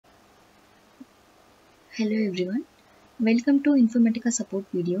Hello everyone, welcome to Informatica Support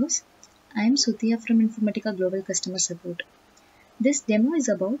videos. I am Sutia from Informatica Global Customer Support. This demo is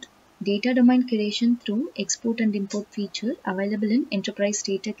about data domain curation through export and import feature available in Enterprise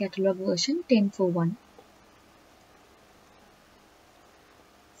Data Catalog version 10.4.1.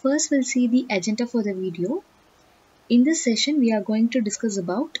 First we'll see the agenda for the video. In this session we are going to discuss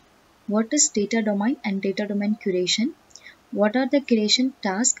about what is data domain and data domain curation, what are the curation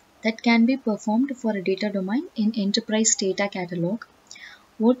tasks that can be performed for a data domain in Enterprise Data Catalog,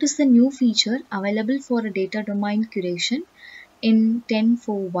 what is the new feature available for a data domain curation in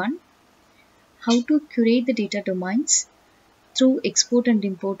 10.4.1, how to curate the data domains through export and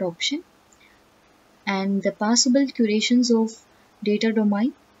import option, and the possible curations of data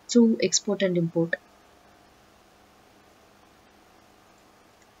domain through export and import.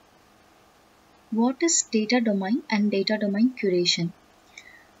 What is data domain and data domain curation?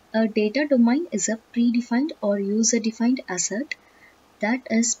 A data domain is a predefined or user-defined asset that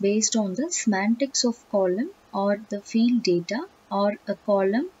is based on the semantics of column or the field data or a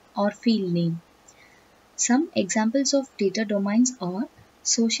column or field name. Some examples of data domains are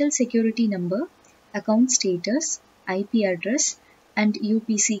social security number, account status, IP address, and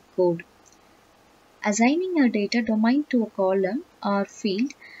UPC code. Assigning a data domain to a column or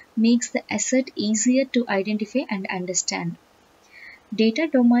field makes the asset easier to identify and understand. Data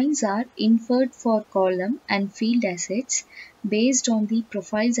domains are inferred for column and field assets based on the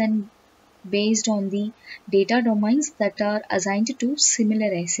profiles and based on the data domains that are assigned to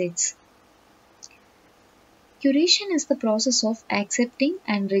similar assets. Curation is the process of accepting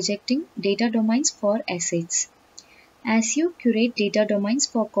and rejecting data domains for assets. As you curate data domains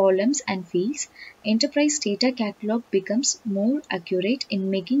for columns and fields, Enterprise Data Catalog becomes more accurate in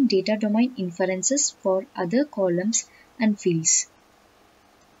making data domain inferences for other columns and fields.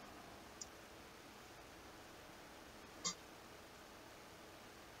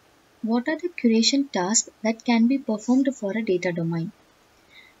 What are the curation tasks that can be performed for a data domain?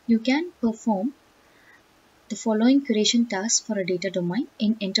 You can perform the following curation tasks for a data domain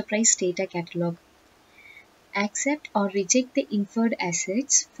in Enterprise Data Catalog. Accept or reject the inferred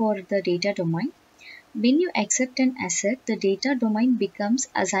assets for the data domain. When you accept an asset, the data domain becomes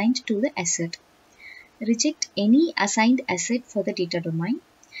assigned to the asset. Reject any assigned asset for the data domain.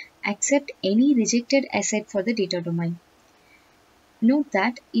 Accept any rejected asset for the data domain. Note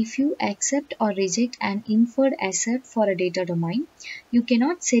that if you accept or reject an inferred asset for a data domain, you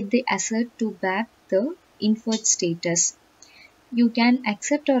cannot set the asset to back the inferred status. You can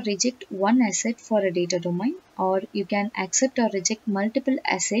accept or reject one asset for a data domain, or you can accept or reject multiple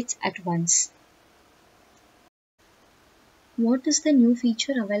assets at once. What is the new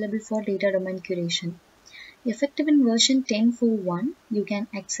feature available for data domain curation? Effective in version 10.4.1, you can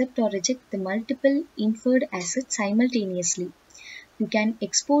accept or reject the multiple inferred assets simultaneously. You can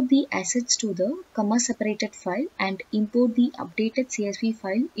export the assets to the comma-separated file and import the updated CSV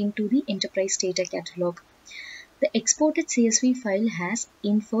file into the Enterprise Data Catalog. The exported CSV file has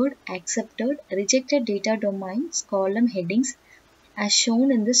inferred, accepted, rejected data domains column headings as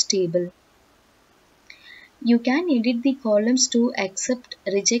shown in this table. You can edit the columns to accept,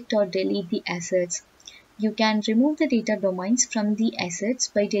 reject, or delete the assets. You can remove the data domains from the assets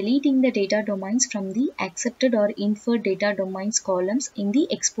by deleting the data domains from the accepted or inferred data domains columns in the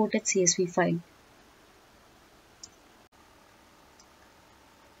exported CSV file.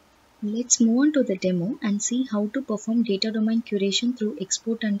 Let's move on to the demo and see how to perform data domain curation through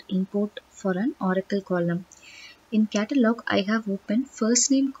export and import for an Oracle column. In Catalog, I have opened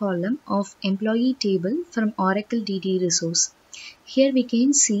first name column of employee table from Oracle DD resource. Here we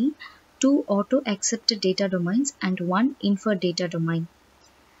can see 2 auto-accepted data domains and 1 inferred data domain.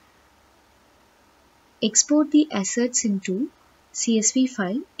 Export the assets into CSV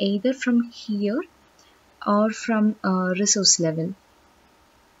file either from here or from resource level.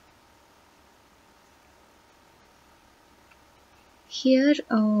 Here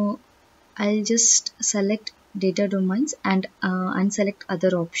I'll just select data domains and unselect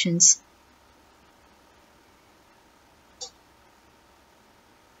other options.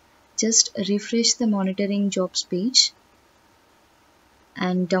 Just refresh the monitoring jobs page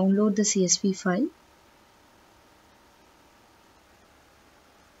and download the CSV file.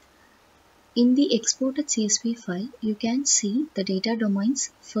 In the exported CSV file, you can see the data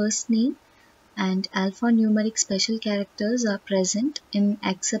domains first name and alphanumeric special characters are present in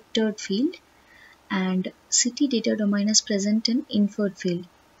accepted field, and city data domain is present in inferred field,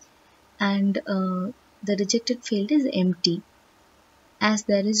 and the rejected field is empty as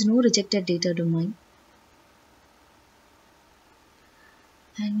there is no rejected data domain.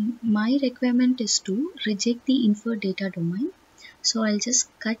 And my requirement is to reject the infer data domain. So I'll just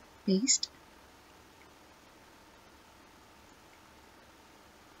cut paste.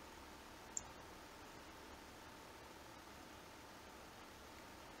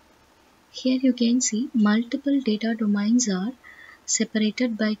 Here you can see multiple data domains are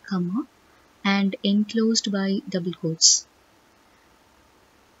separated by comma and enclosed by double quotes.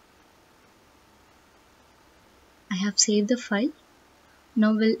 I have saved the file.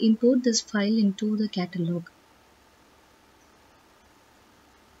 Now we'll import this file into the catalog.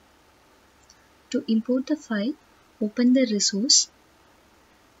 To import the file, open the resource,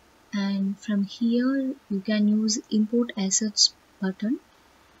 and from here you can use import assets button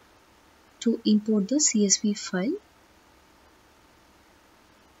to import the CSV file.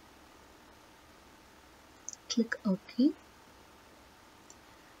 Click OK.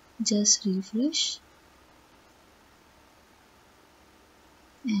 Just refresh.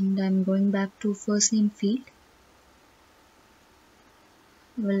 And I'm going back to first name field.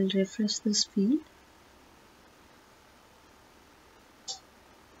 We'll refresh this field.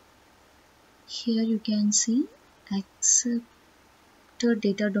 Here you can see accepted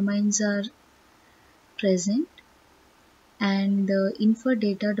data domains are present and the infer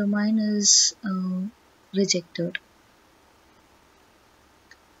data domain is rejected.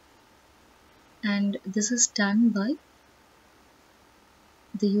 And this is done by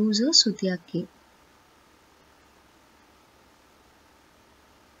the user Sudhya K.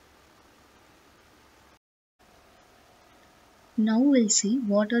 Now we'll see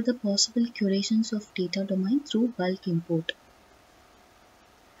what are the possible curations of data domain through bulk import.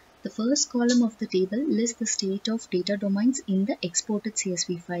 The first column of the table lists the state of data domains in the exported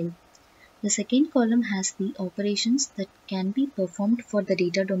CSV file. The second column has the operations that can be performed for the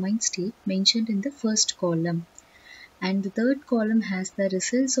data domain state mentioned in the first column. And the third column has the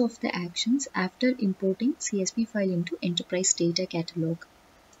results of the actions after importing CSV file into Enterprise Data Catalog.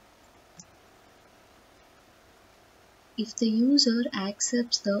 If the user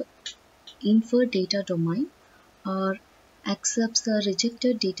accepts the infer data domain or accepts the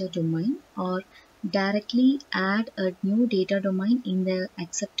rejected data domain or directly add a new data domain in the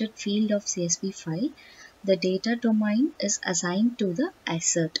accepted field of CSV file, the data domain is assigned to the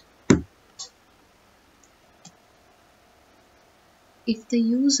asset. If the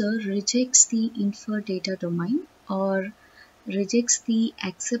user rejects the infer data domain or rejects the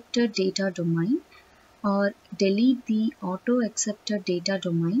accepted data domain or delete the auto accepted data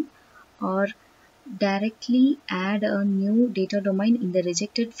domain or directly add a new data domain in the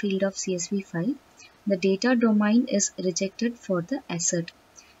rejected field of CSV file, the data domain is rejected for the asset.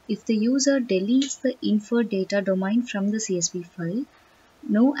 If the user deletes the infer data domain from the CSV file,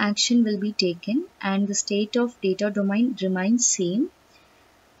 no action will be taken and the state of data domain remains same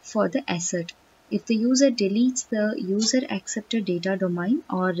for the asset. If the user deletes the user accepted data domain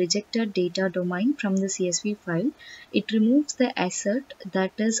or rejected data domain from the CSV file, it removes the asset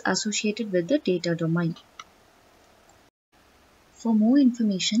that is associated with the data domain. For more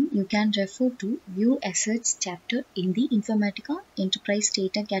information, you can refer to View Assets chapter in the Informatica Enterprise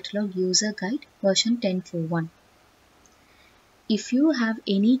Data Catalog User Guide version 10.4.1. If you have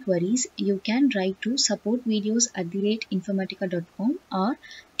any queries, you can write to supportvideos@informatica.com or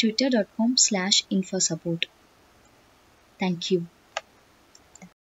twitter.com/infosupport. Thank you.